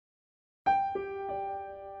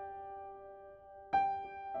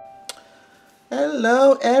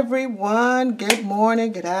Hello everyone. Good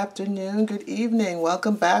morning, good afternoon, good evening.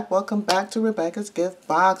 Welcome back to Rebecca's Gift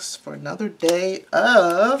Box for another day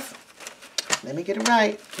of, let me get it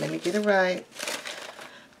right,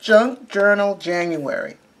 Junk Journal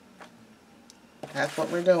January. That's what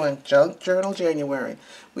we're doing, Junk Journal January.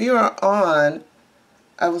 We are on,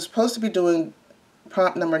 I was supposed to be doing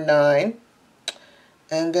prompt number 9,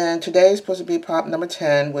 and then today is supposed to be prompt number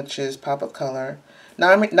 10, which is Pop of Color.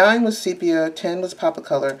 9 was sepia, 10 was pop of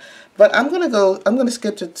color. But I'm gonna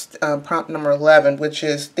skip to prompt number 11, which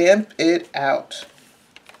is Stamp It Out.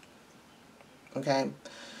 Okay,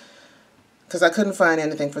 because I couldn't find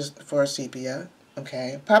anything for sepia.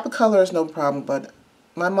 Okay, pop of color is no problem, but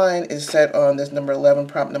my mind is set on this number 11,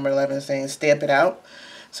 prompt number 11, saying Stamp It Out.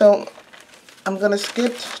 So I'm gonna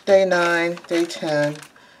skip day 9, day 10.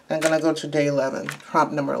 I'm gonna go to day 11,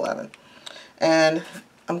 prompt number 11, and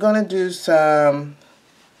I'm gonna do some.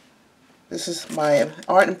 This is my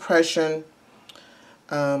art impression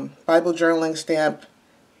Bible journaling stamp.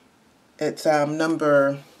 It's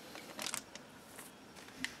number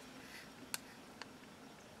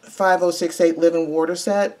 5068 Living Water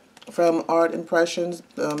set from Art Impressions,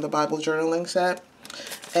 the Bible journaling set.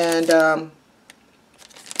 And I'm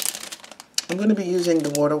going to be using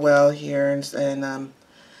the water well here, and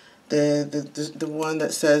the one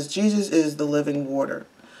that says Jesus is the living water.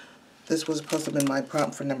 This was supposed to have been my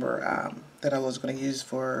prompt for number that I was going to use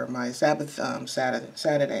for my Sabbath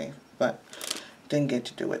Saturday, but didn't get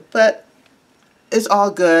to do it. But it's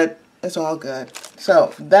all good. It's all good.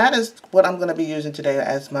 So that is what I'm going to be using today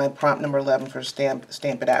as my prompt number 11 for Stamp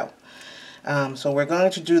It Out. So we're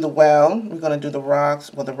going to do the well. We're going to do the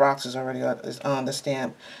rocks. Well, the rocks is already on the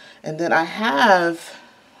stamp. And then I have,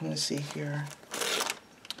 let me see here.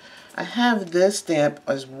 I have this stamp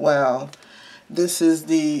as well. This is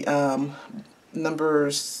the number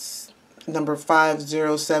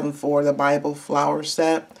 5074, the Bible flower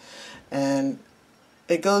set, and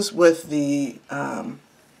it goes with the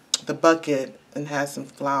bucket and has some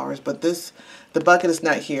flowers. But the bucket is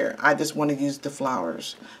not here. I just want to use the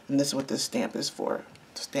flowers, and this is what this stamp is for.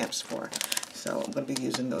 The stamp's for. So I'm going to be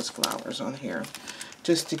using those flowers on here,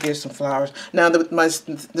 just to give some flowers. Now,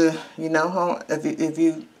 you know how if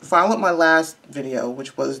you followed my last video,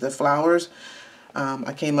 which was the flowers.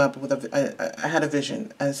 I came up with I had a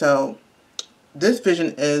vision, and so this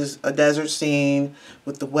vision is a desert scene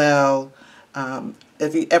with the well.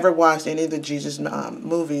 If you ever watched any of the Jesus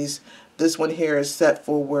movies, this one here is set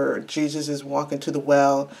for where Jesus is walking to the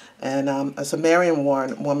well, and a Samaritan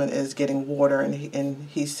woman is getting water, and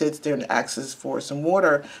he sits there and asks for some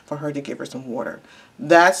water, for her to give her some water.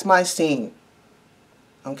 That's my scene,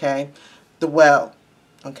 okay? The well,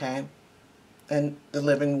 okay? And the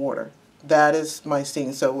living water. That is my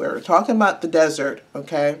scene. So we're talking about the desert,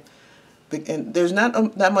 okay? And there's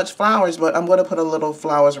not that much flowers, but I'm going to put a little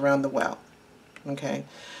flowers around the well, okay?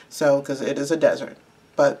 So, because it is a desert.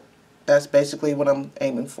 But that's basically what I'm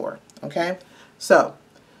aiming for, okay? So,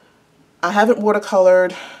 I haven't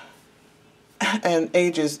watercolored in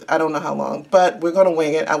ages. I don't know how long, but we're going to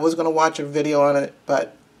wing it. I was going to watch a video on it,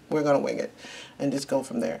 but we're going to wing it and just go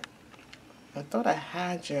from there. I thought I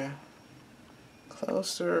had you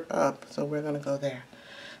closer up, so we're going to go there.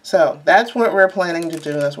 So that's what we're planning to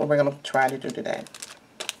do. That's what we're going to try to do today.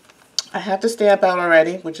 I have the stamp out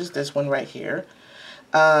already, which is this one right here.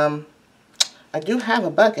 I do have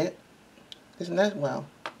a bucket. Isn't that, well,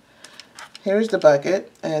 here's the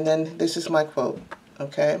bucket, and then this is my quote,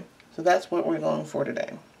 okay? So that's what we're going for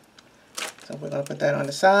today. So we're going to put that on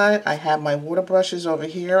the side. I have my water brushes over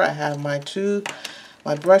here. I have my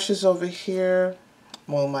brushes over here.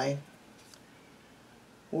 Well, my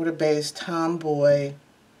water-based Tomboy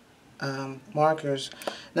markers.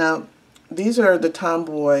 Now, these are the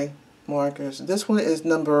Tomboy markers. This one is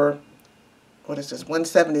number, what is this,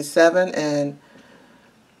 177, and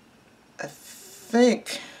I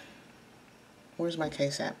think, where's my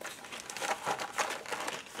case at?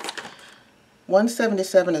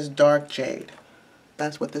 177 is dark jade.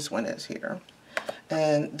 That's what this one is here.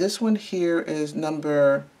 And this one here is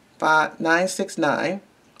number 969.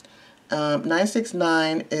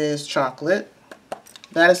 969 is chocolate.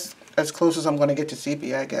 That is as close as I'm going to get to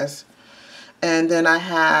sepia, I guess. And then I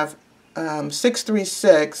have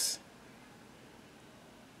 636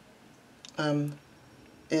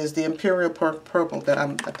 is the Imperial Purple that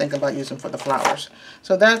I think about using for the flowers.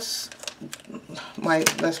 So that's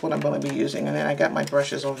what I'm going to be using. And then I got my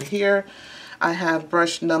brushes over here. I have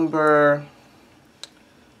brush number,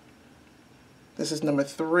 this is number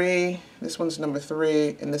 3, this one's number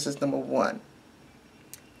 3, and this is number 1.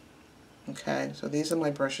 Okay, so these are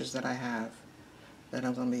my brushes that I have that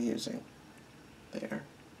I'm going to be using. there.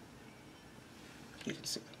 You can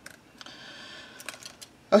see.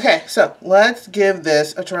 Okay, so let's give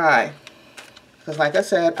this a try. Because like I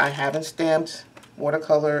said, I haven't stamped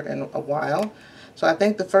watercolor in a while. So I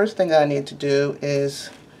think the first thing I need to do is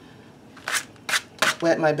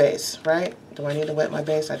wet my base, right? Do I need to wet my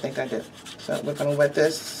base? I think I do. So we're going to wet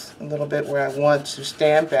this a little bit where I want to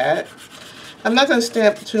stamp at. I'm not going to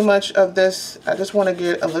stamp too much of this. I just want to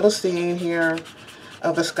get a little scene here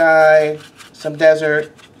of the sky, some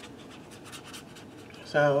desert.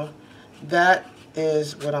 So that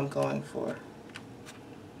is what I'm going for.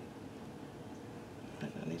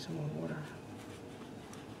 I need some more water.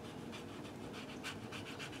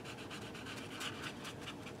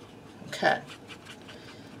 Okay.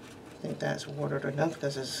 I think that's watered enough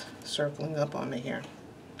because it's circling up on me here.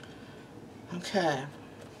 Okay.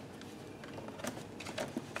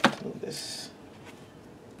 Move this.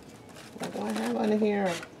 What do I have under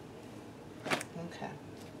here? Okay.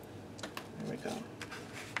 There we go.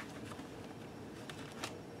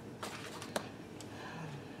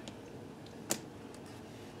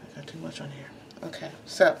 I got too much on here. Okay,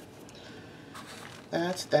 so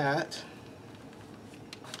that's that.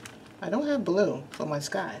 I don't have blue for my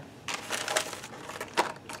sky.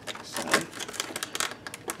 So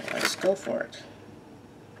let's go for it.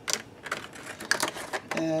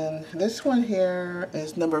 And this one here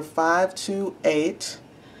is number 528,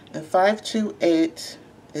 and 528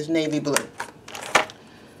 is navy blue.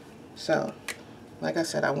 So, like I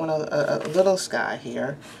said, I want a little sky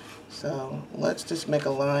here. So let's just make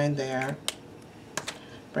a line there.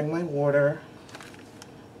 Bring my water,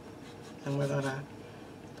 and we're gonna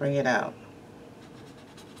bring it out.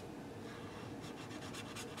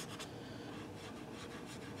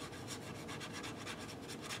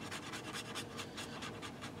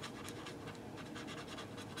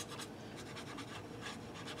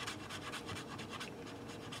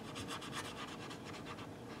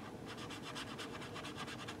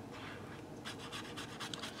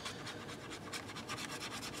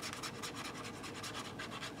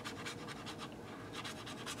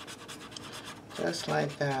 Just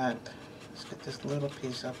like that. Let's get this little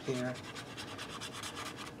piece up here.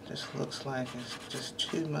 Just looks like it's just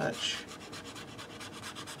too much.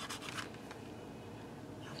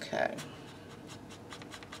 Okay.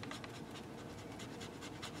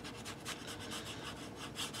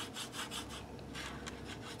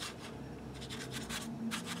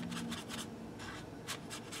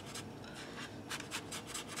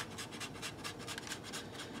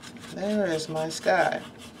 There is my sky.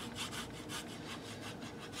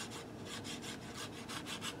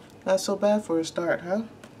 Not so bad for a start, huh?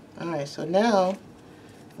 Alright, so now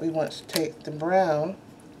we want to take the brown,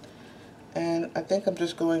 and I think I'm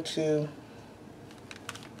just going to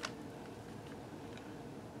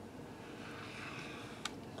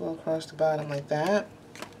go across the bottom like that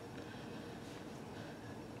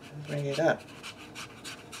and bring it up.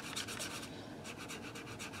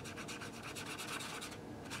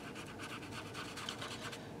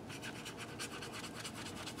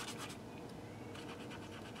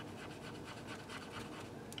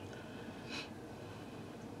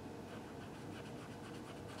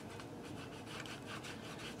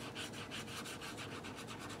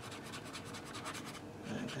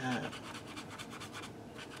 That.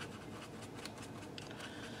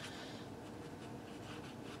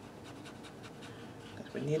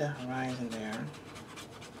 We need a horizon there.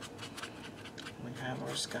 We have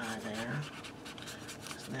our sky there.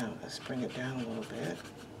 So now let's bring it down a little bit.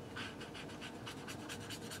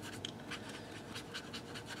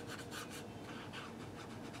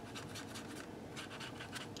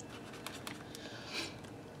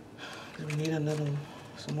 Do we need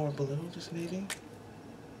some more blue, just maybe?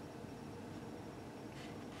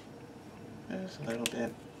 Just a little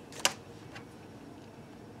bit.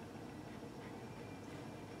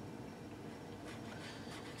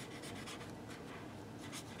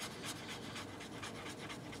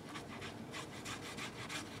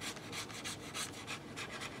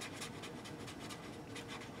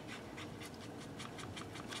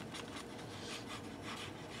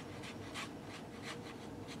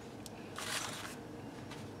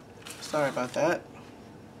 Sorry about that.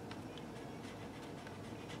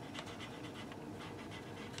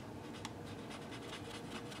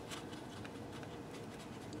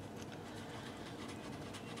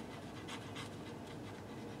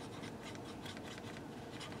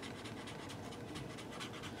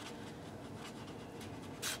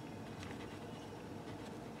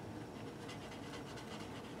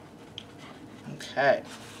 Okay.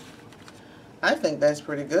 I think that's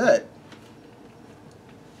pretty good.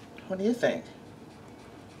 What do you think?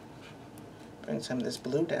 bring some of this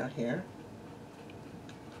blue down here.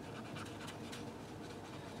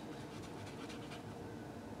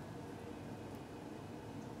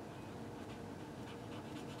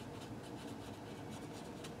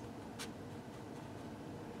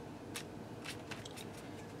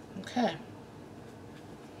 Okay.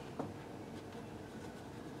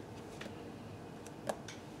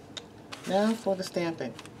 Now for the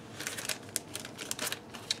stamping.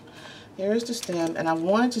 Here's the stamp, and I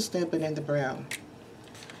wanted to stamp it in the brown.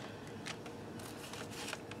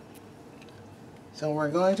 So we're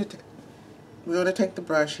going to take the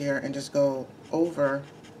brush here and just go over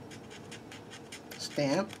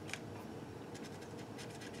stamp.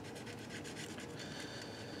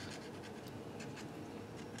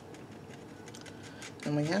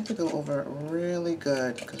 And we have to go over it really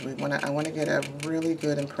good because I want to get a really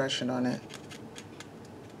good impression on it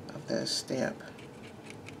of the stamp.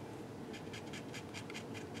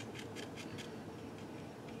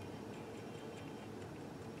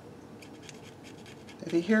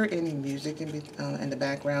 If you hear any music in the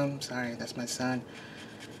background, sorry, that's my son.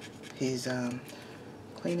 He's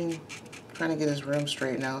cleaning, trying to get his room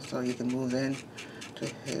straightened out so he can move in to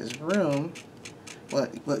his room.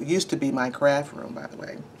 What used to be my craft room, by the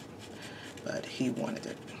way, but he wanted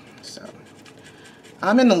it. So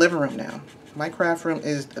I'm in the living room now. My craft room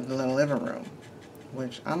is the living room,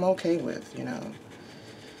 which I'm okay with, you know.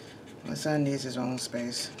 My son needs his own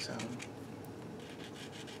space, so.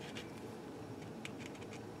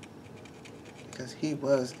 Because he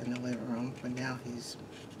was in the living room, but now he's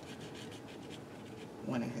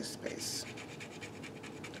wanting his space.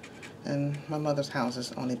 And my mother's house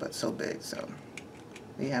is only but so big, so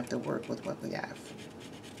we have to work with what we have.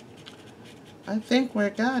 I think we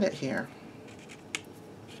got it here.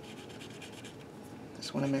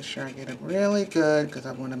 Just want to make sure I get it really good because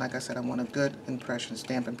I want to, like I said, I want a good impression,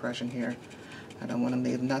 stamp impression here. I don't want to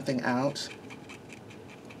leave nothing out.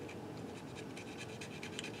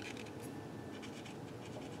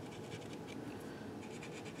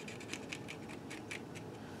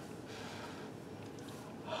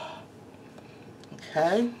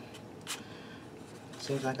 Okay.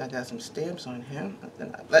 Seems like I got some stamps on here.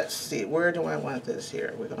 Let's see, where do I want this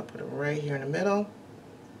here? We're going to put it right here in the middle.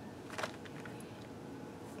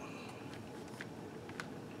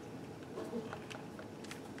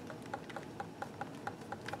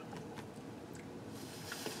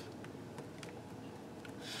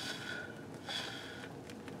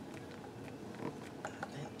 I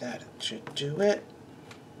think that should do it.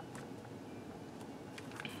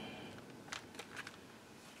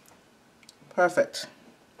 Perfect.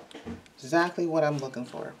 Exactly what I'm looking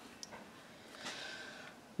for.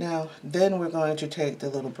 Now, then we're going to take the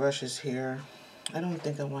little brushes here. I don't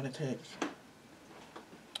think I want to take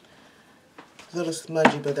a little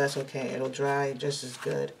smudgy, but that's okay. It'll dry just as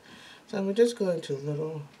good. So we're just going to a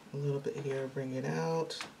little bit here, bring it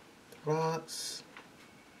out, the rocks,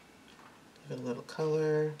 give it a little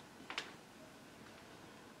color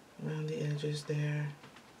around the edges there.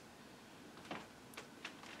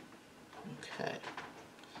 Okay.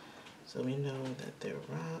 So we know that they're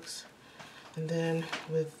rocks. And then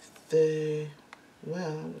with the,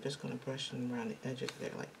 well, we're just going to brush them around the edges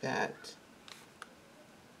there like that.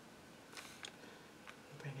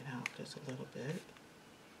 Bring it out just a little bit,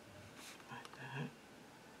 like that.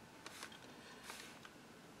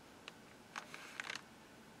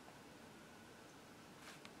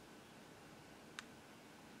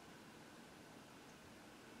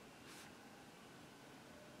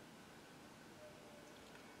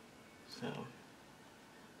 So,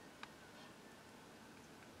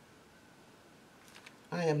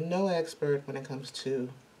 I am no expert when it comes to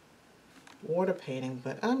water painting,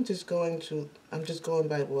 but I'm just going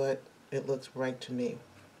by what it looks right to me.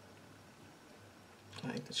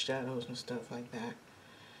 Like the shadows and stuff like that.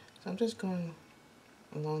 So I'm just going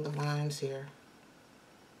along the lines here.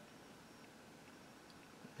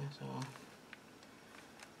 That's all.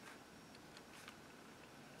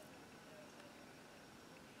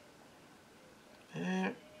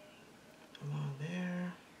 There, along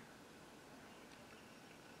there.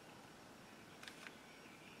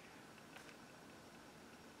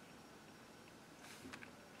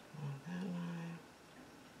 Along that line.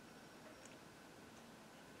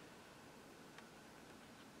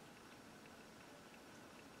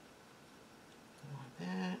 Along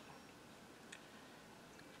that.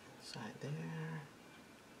 Side there.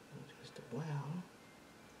 Just a well.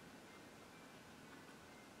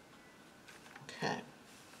 Okay.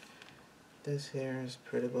 This here is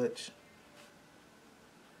pretty much,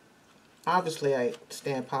 obviously I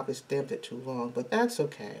probably stamped it too long, but that's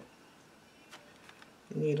okay.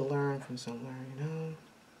 You need to learn from somewhere, you know?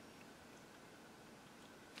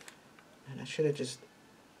 And I should have just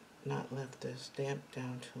not left the stamp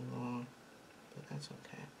down too long, but that's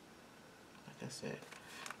okay. Like I said,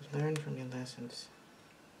 just learn from your lessons.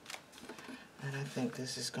 And I think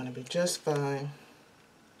this is going to be just fine.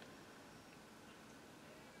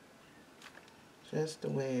 Just the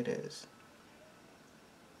way it is.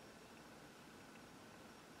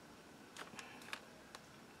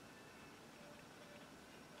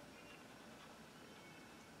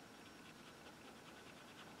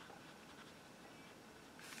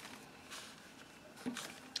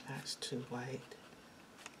 That's too white.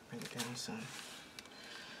 Bring it down some.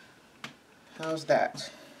 How's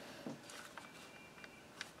that?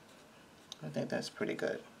 I think that's pretty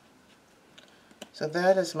good. So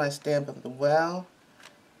that is my stamp of the well.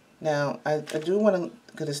 Now, I do want to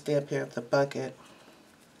get a stamp here of the bucket,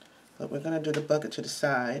 but we're going to do the bucket to the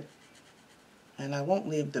side. And I won't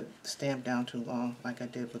leave the stamp down too long like I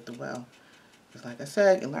did with the well. Because like I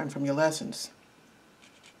said, you learn from your lessons.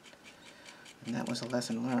 And that was a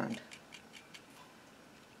lesson learned.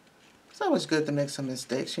 It's always good to make some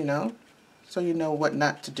mistakes, you know, so you know what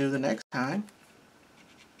not to do the next time.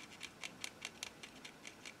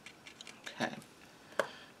 Okay,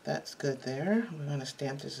 that's good there. We're going to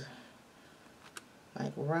stamp this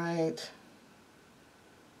like right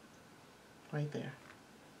there.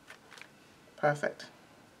 Perfect.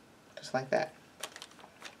 Just like that.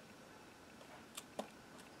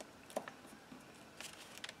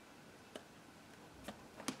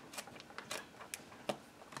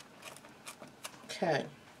 Okay.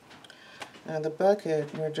 Now the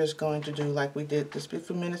bucket, we're just going to do like we did just a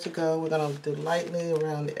few minutes ago. We're going to do lightly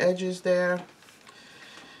around the edges there.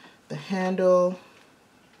 The handle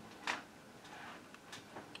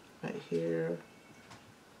right here.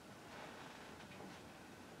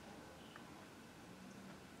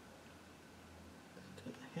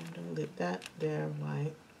 Do the handle, leave that there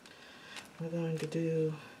white. We're going to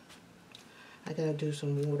do, I gotta do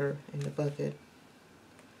some water in the bucket.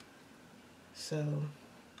 So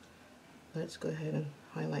let's go ahead and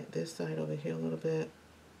highlight this side over here a little bit.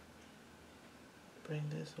 Bring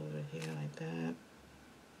this over here like that.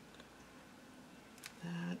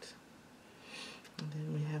 That. And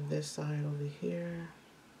then we have this side over here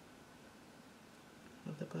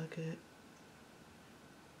of the bucket.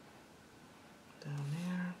 Down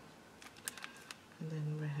there. And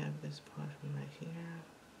then we have this part from right here.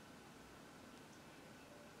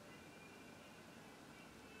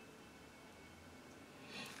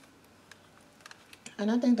 And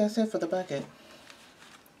I think that's it for the bucket.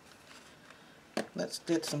 Let's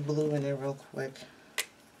get some blue in there real quick.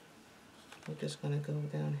 We're just going to go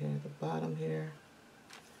down here at the bottom here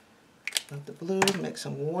of the blue, mix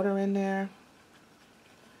some water in there.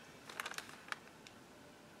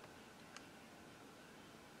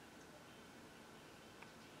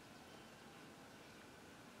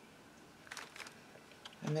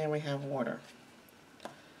 And there we have water.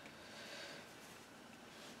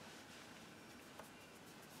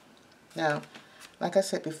 Now, like I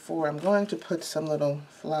said before, I'm going to put some little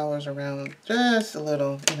flowers around, just a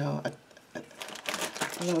little, you know,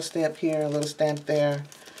 a little stamp here, a little stamp there.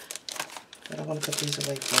 But I want to put these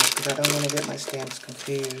away first because I don't want to get my stamps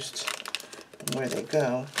confused and where they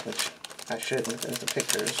go, which I shouldn't with the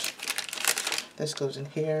pictures. This goes in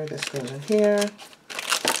here, this goes in here.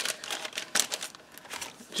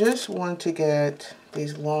 Just want to get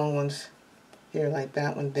these long ones here, like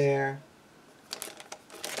that one there.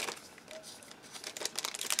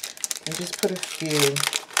 And just put a few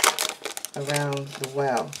around the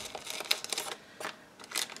well.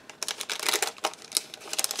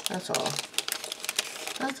 That's all.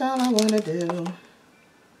 That's all I want to do.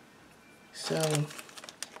 So,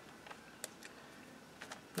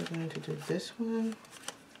 we're going to do this one.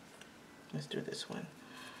 Let's do this one.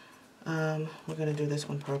 We're going to do this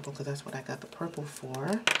one purple because that's what I got the purple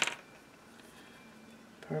for.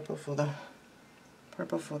 Purple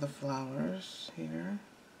for the flowers here.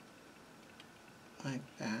 Like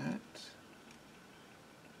that.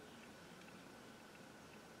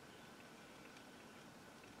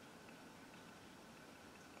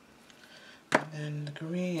 And then the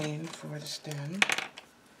green for the stem.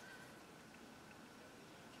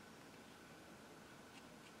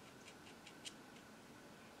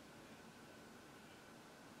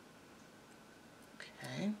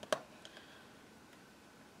 Okay.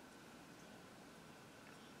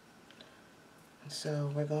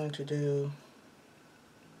 So we're going to do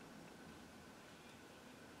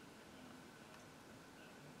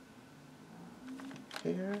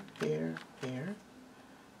here, here, here,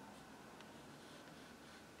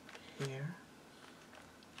 here,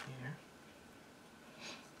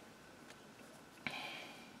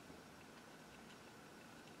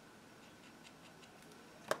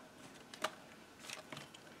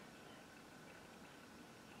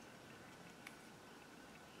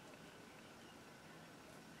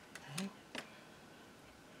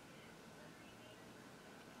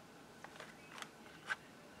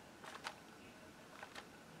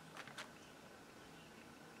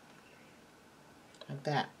 like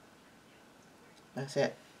that. That's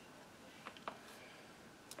it.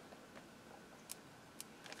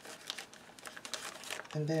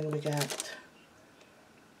 And then we got,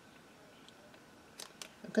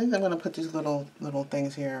 I think I'm going to put these little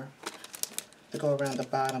things here to go around the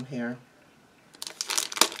bottom here,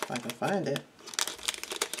 if I can find it.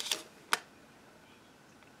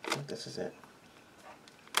 I think this is it.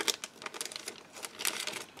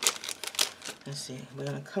 Let's see, we're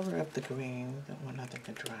going to cover up the green, don't want nothing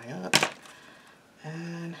to dry up.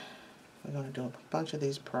 And we're going to do a bunch of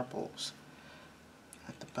these purples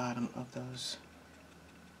at the bottom of those.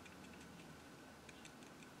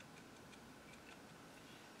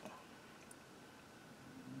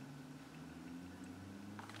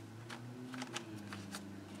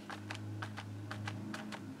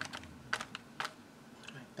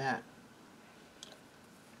 Like that.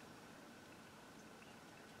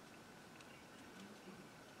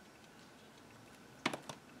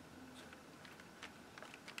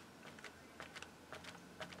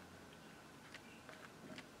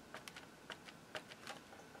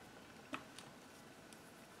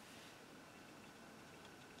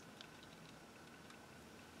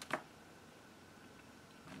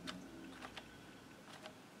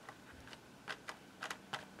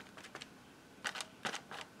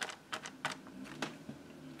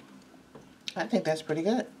 I think that's pretty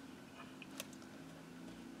good.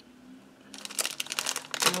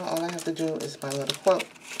 Now all I have to do is my little quote.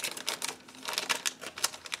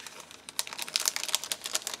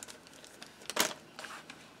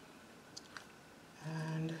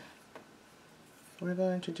 And we're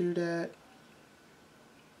going to do that.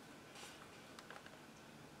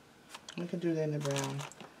 We can do that in the brown.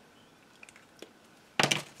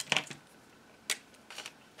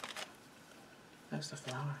 That's the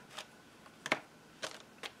flower.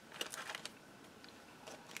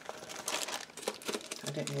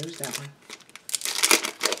 I didn't use that one.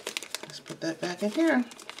 Let's put that back in here.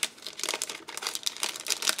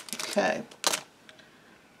 Okay.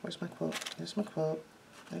 Where's my quote? There's my quote.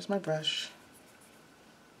 There's my brush.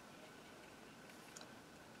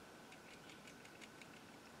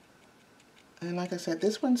 And like I said,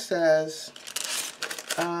 this one says,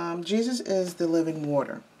 Jesus is the living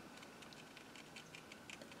water.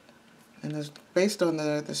 And it's based on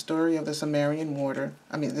the story of the Samaritan water.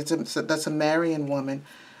 I mean, it's the Samaritan woman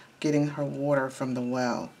getting her water from the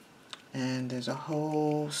well. And there's a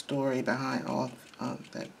whole story behind all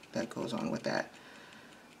that goes on with that.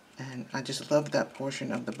 And I just love that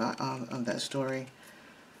portion of that story,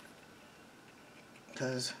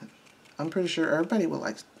 because I'm pretty sure everybody would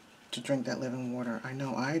like to drink that living water. I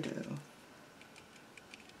know I do.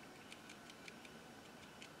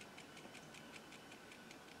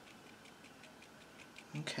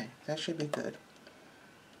 Okay, that should be good.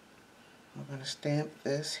 I'm going to stamp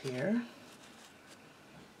this here.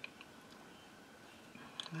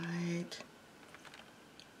 Right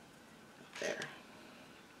there.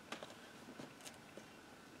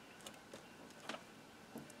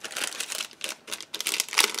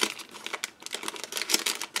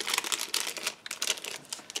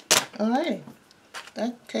 Alright,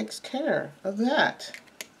 that takes care of that.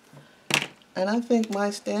 And I think my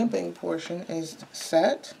stamping portion is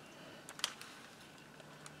set.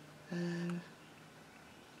 And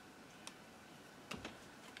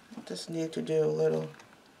I just need to do a little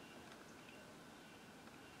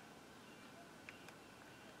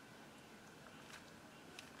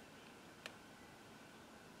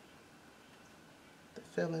to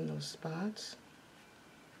fill in those spots.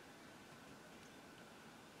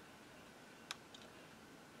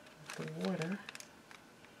 The water.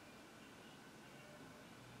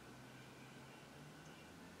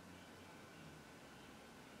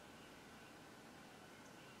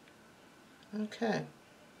 Okay,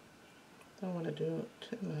 don't want to do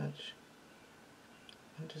too much.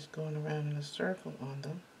 I'm just going around in a circle on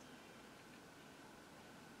them.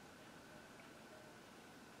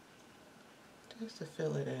 Just to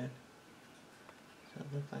fill it in, so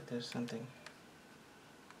it looks like there's something.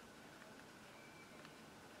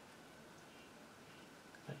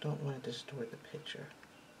 I don't want to distort the picture.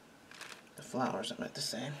 The flowers are not the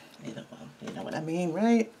same. You know what I mean,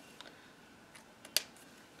 right?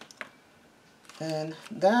 And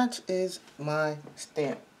that is my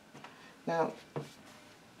stamp. Now,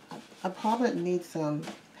 I probably need some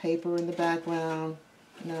paper in the background,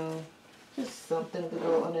 just something to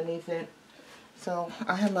go underneath it. So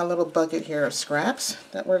I have my little bucket here of scraps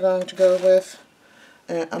that we're going to go with.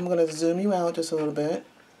 And I'm going to zoom you out just a little bit.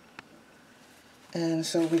 And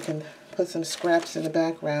so we can put some scraps in the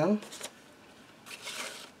background.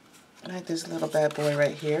 Like this little bad boy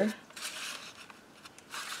right here.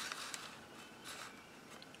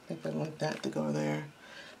 think I want that to go there.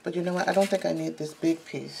 But you know what? I don't think I need this big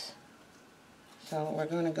piece. So we're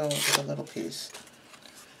going to go with a little piece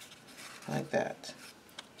like that.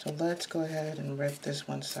 So let's go ahead and rip this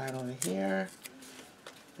one side over here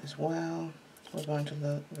as well. We're going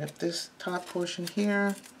to rip this top portion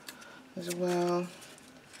here as well.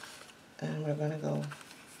 And we're going to go,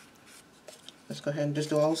 let's go ahead and just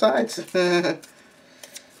do all sides.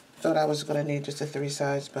 Thought I was going to need just the 3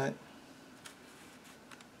 sides, but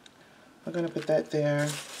we're going to put that there.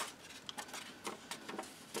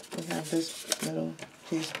 We have this little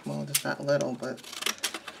piece, well, it's not little, but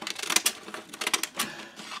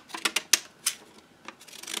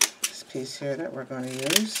this piece here that we're going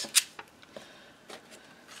to use.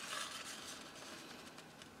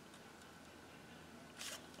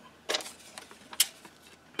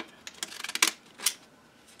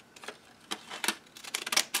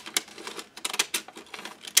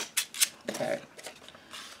 Okay,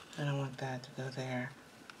 I don't want that to go there.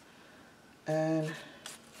 And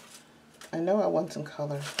I know I want some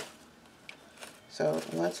color, so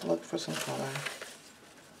let's look for some color.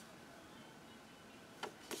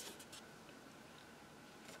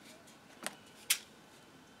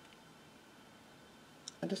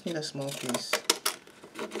 I just need a small piece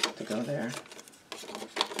to go there.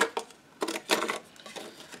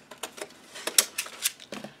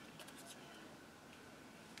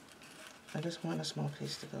 I just want a small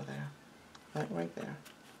piece to go there, like right there.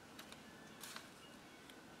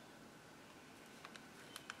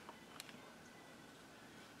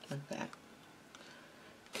 Like that.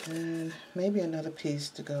 And maybe another piece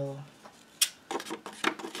to go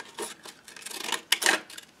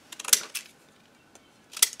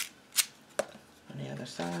on the other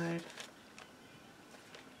side.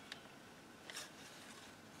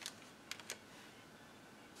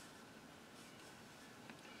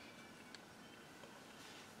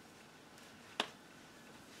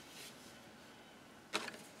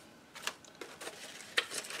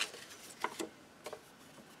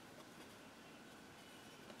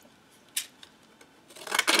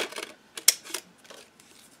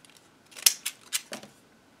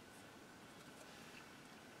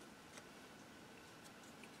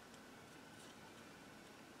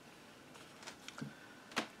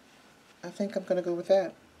 I think I'm going to go with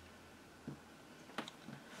that.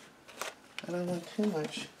 I don't want too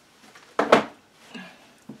much.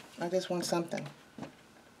 I just want something.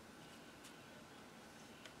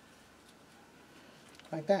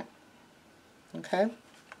 Like that. Okay?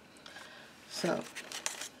 So, I'll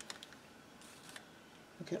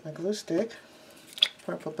get my glue stick,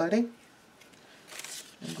 Purple Buddy,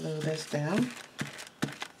 and glue this down.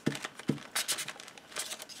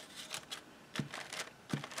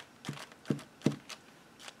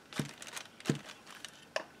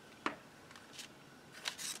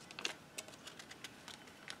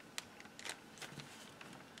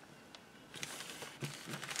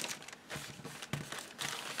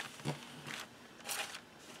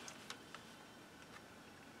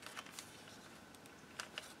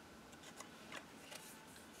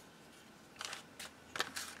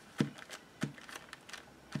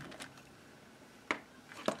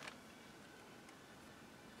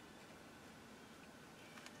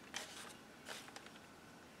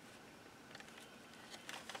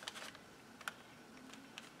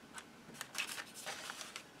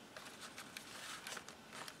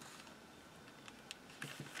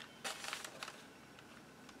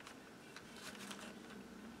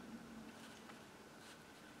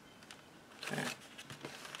 Okay.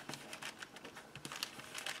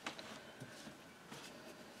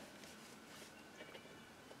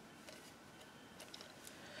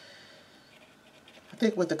 I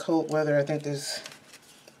think with the cold weather, I think this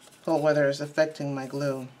cold weather is affecting my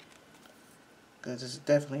glue, because it's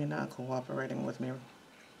definitely not cooperating with me.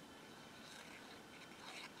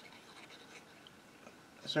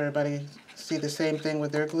 Does everybody see the same thing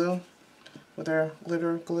with their glue? With their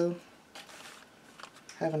glitter glue?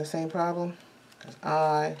 Having the same problem? Because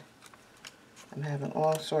I am having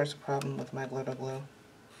all sorts of problems with my glitter glue,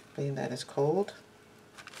 being that it's cold.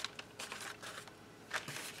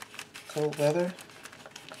 Cold weather.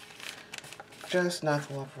 Just not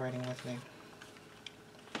cooperating with me.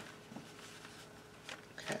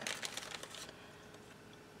 Okay.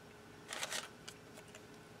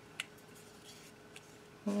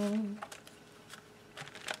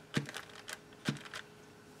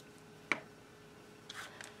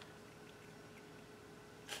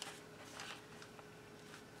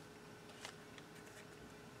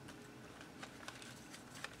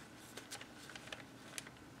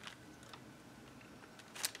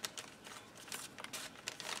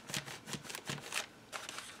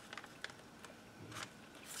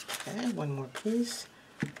 Okay, one more piece.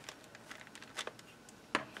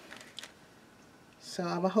 So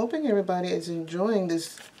I'm hoping everybody is enjoying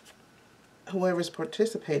this, whoever's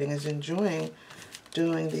participating is enjoying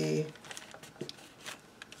doing the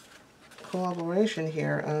collaboration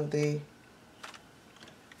here of the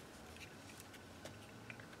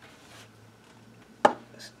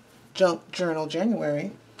Junk Journal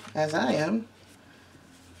January, as I am.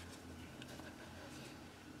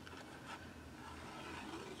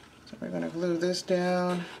 So we're going to glue this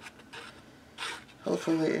down.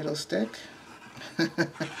 Hopefully it'll stick.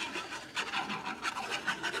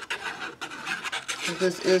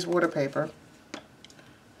 This is water paper.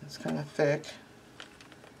 It's kind of thick.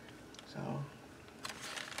 So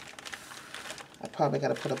I probably got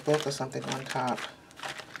to put a book or something on top.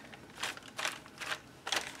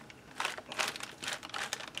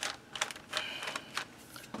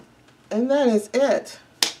 And that is it.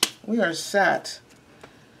 We are set.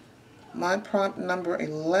 My prompt number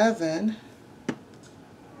 11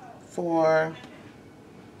 for...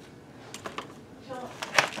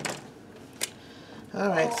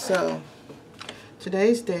 Alright, so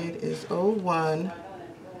today's date is 01.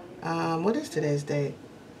 What is today's date?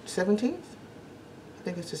 17th? I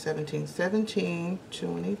think it's the 17th.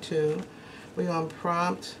 17/22. We're on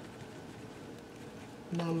prompt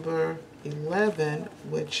number 11,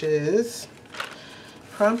 which is,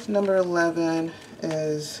 prompt number 11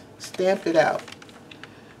 is stamp it out.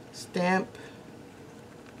 Stamp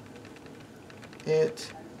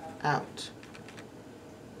it out.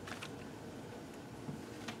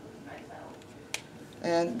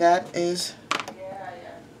 And that is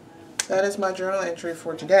my journal entry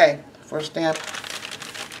for today, for stamp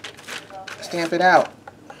it out.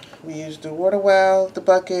 We used the water well, the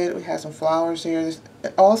bucket, we had some flowers here, this,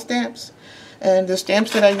 all stamps. And the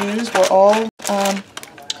stamps that I used were all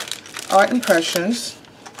art impression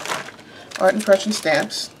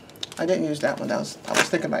stamps. I didn't use that one, I was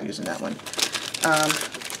thinking about using that one.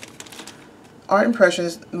 Art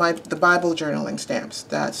impressions, the Bible journaling stamps,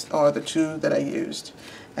 are the two that I used.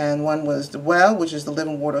 And one was the well, which is the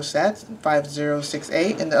Living Water set,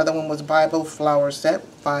 5068, and the other one was Bible flower set,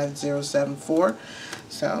 5074.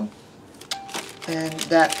 So, and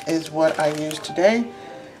that is what I used today.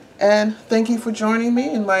 And thank you for joining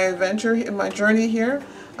me in my adventure, in my journey here.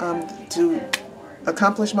 To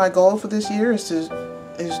accomplish my goal for this year is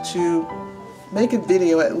to make a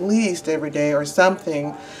video at least every day or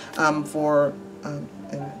something in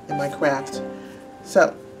my craft.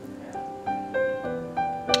 So,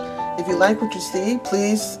 if you like what you see,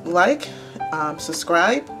 please like,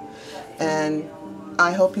 subscribe, and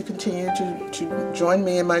I hope you continue to join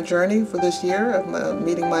me in my journey for this year of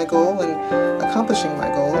meeting my goal and accomplishing my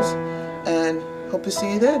goals, and hope to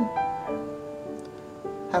see you then.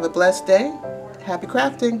 Have a blessed day. Happy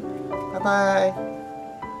crafting. Bye-bye.